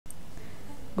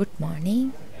Good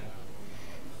morning.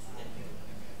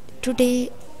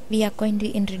 Today we are going to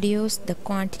introduce the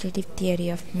quantitative theory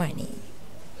of money.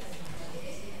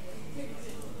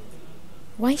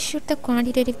 Why should the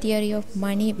quantitative theory of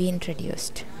money be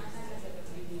introduced?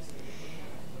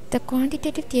 The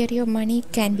quantitative theory of money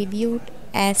can be viewed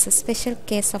as a special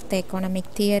case of the economic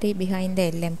theory behind the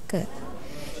LM curve.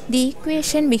 The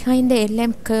equation behind the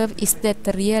LM curve is that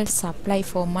the real supply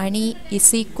for money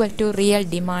is equal to real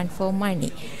demand for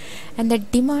money, and the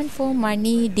demand for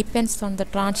money depends on the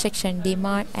transaction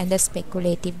demand and the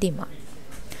speculative demand.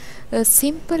 A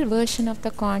simple version of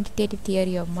the quantitative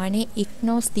theory of money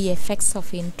ignores the effects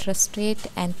of interest rate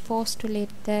and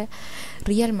postulates the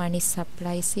real money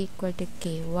supply is equal to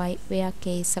Ky, where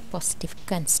K is a positive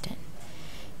constant.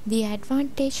 The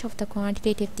advantage of the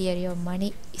quantitative theory of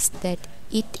money is that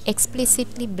it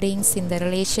explicitly brings in the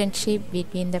relationship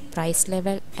between the price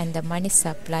level and the money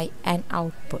supply and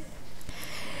output.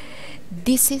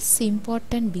 This is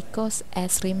important because,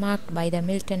 as remarked by the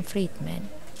Milton Friedman,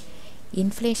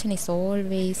 inflation is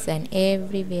always and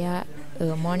everywhere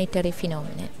a monetary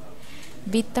phenomenon.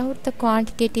 Without the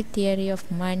quantitative theory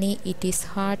of money, it is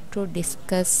hard to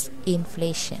discuss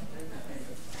inflation.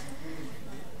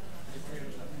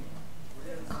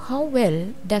 How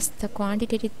well does the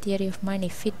quantitative theory of money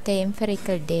fit the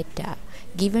empirical data,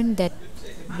 given that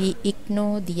we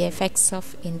ignore the effects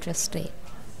of interest rate?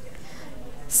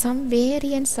 Some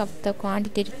variants of the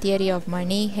quantitative theory of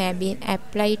money have been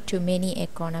applied to many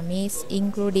economies,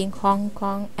 including Hong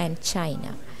Kong and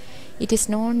China. It is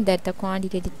known that the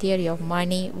quantitative theory of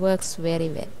money works very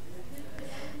well.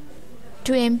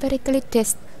 To empirically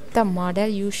test the model,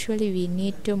 usually we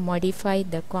need to modify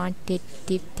the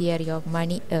quantitative theory of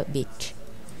money a bit.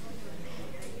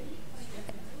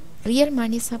 Real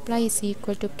money supply is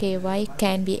equal to Ky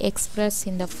can be expressed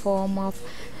in the form of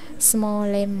small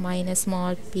m minus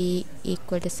small p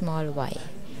equal to small y,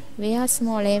 where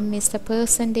small m is the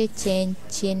percentage change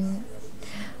in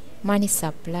money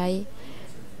supply,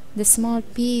 the small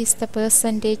p is the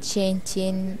percentage change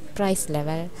in price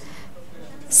level,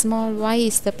 small y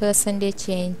is the percentage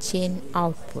change in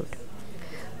output.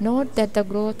 Note that the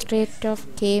growth rate of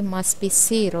K must be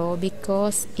 0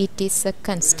 because it is a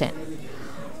constant.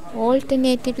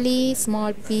 Alternatively,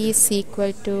 small p is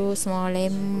equal to small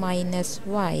m minus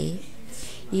y.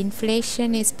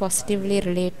 Inflation is positively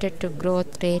related to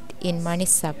growth rate in money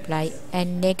supply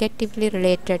and negatively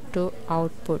related to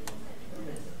output.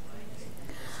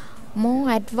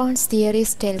 More advanced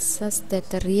theories tells us that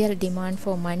the real demand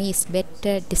for money is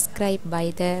better described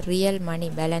by the real money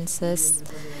balances,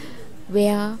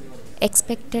 where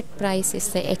expected price is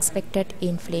the expected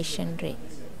inflation rate.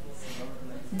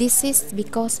 This is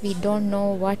because we don't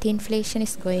know what inflation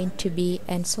is going to be,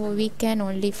 and so we can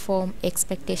only form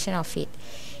expectation of it.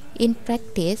 In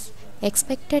practice,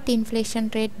 expected inflation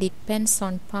rate depends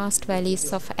on past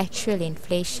values of actual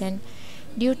inflation.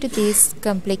 Due to this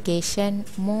complication,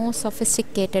 more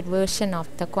sophisticated version of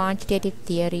the quantitative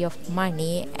theory of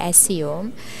money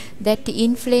assume that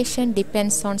inflation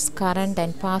depends on current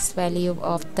and past value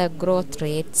of the growth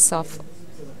rates of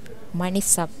money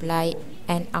supply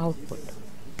and output.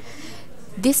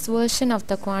 This version of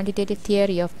the quantitative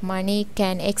theory of money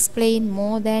can explain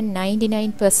more than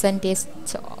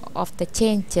 99% of the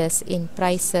changes in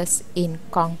prices in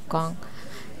Hong Kong.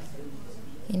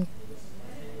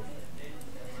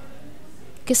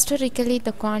 Historically,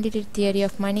 the quantitative theory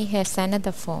of money has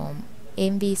another form,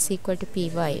 mv is equal to py,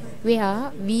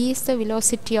 where v is the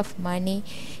velocity of money.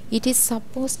 It is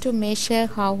supposed to measure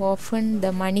how often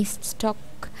the money stock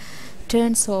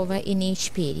turns over in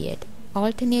each period.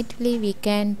 Alternatively, we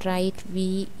can write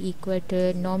V equal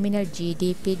to nominal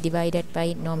GDP divided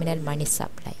by nominal money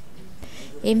supply.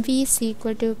 MV is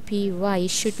equal to PY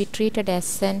should be treated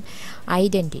as an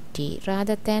identity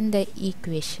rather than the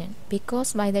equation,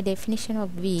 because by the definition of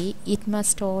V, it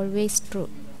must always true.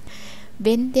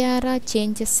 When there are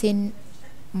changes in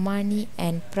money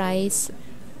and price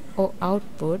or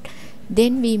output,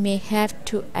 then we may have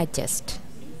to adjust.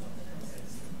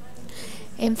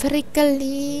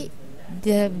 Empirically,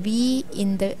 the V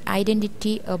in the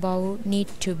identity above need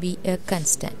to be a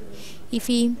constant. If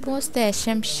we impose the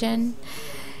assumption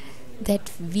that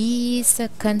V is a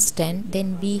constant,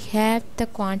 then we have the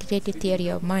quantitative theory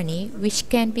of money, which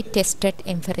can be tested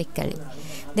empirically.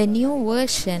 The new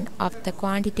version of the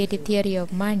quantitative theory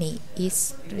of money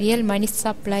is real money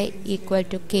supply equal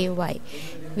to Ky,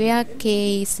 where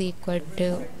K is equal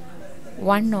to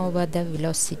 1 over the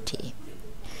velocity.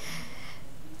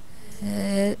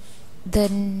 The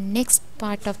next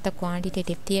part of the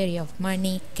quantitative theory of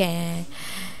money can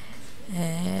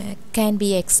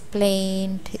be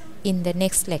explained in the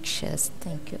next lectures.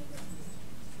 Thank you.